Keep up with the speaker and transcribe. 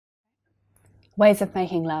Ways of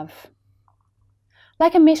making love.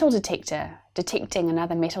 Like a metal detector, detecting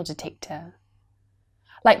another metal detector.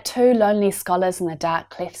 Like two lonely scholars in the dark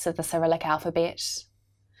clefts of the Cyrillic alphabet.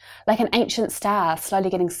 Like an ancient star slowly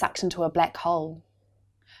getting sucked into a black hole.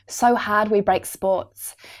 So hard we break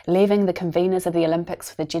sports, leaving the conveners of the Olympics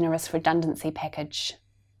with a generous redundancy package.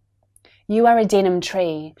 You are a denim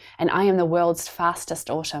tree, and I am the world's fastest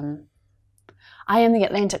autumn. I am the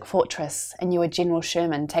Atlantic fortress, and you are General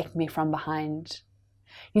Sherman taking me from behind.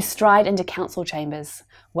 You stride into council chambers,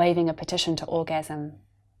 waving a petition to orgasm.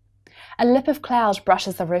 A lip of cloud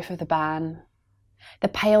brushes the roof of the barn. The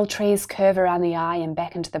pale trees curve around the eye and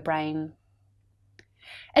back into the brain.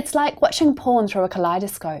 It's like watching porn through a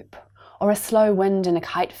kaleidoscope, or a slow wind in a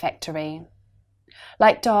kite factory.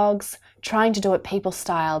 Like dogs, trying to do it people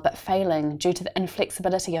style but failing due to the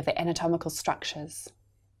inflexibility of their anatomical structures.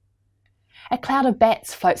 A cloud of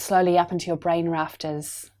bats floats slowly up into your brain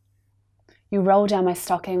rafters. You roll down my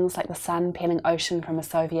stockings like the sun peeling ocean from a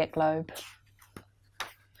Soviet globe.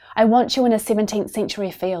 I want you in a 17th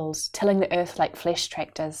century field, tilling the earth like flesh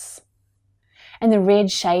tractors. In the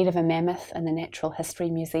red shade of a mammoth in the Natural History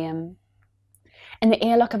Museum. In the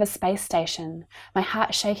airlock of a space station, my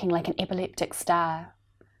heart shaking like an epileptic star.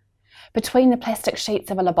 Between the plastic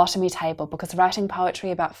sheets of a lobotomy table, because writing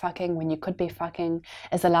poetry about fucking when you could be fucking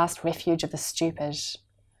is the last refuge of the stupid.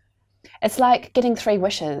 It's like getting 3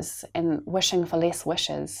 wishes and wishing for less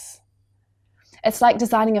wishes. It's like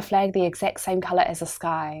designing a flag the exact same colour as the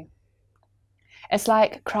sky. It's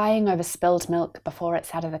like crying over spilled milk before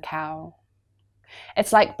it's out of the cow.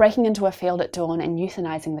 It's like breaking into a field at dawn and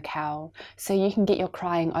euthanizing the cow so you can get your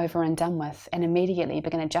crying over and done with and immediately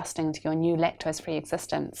begin adjusting to your new lactose-free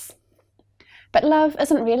existence. But love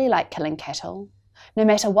isn't really like killing cattle, no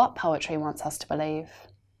matter what poetry wants us to believe.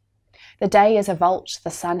 The day is a vault the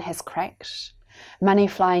sun has cracked, money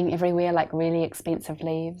flying everywhere like really expensive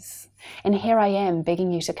leaves, and here I am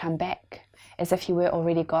begging you to come back, as if you were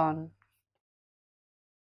already gone.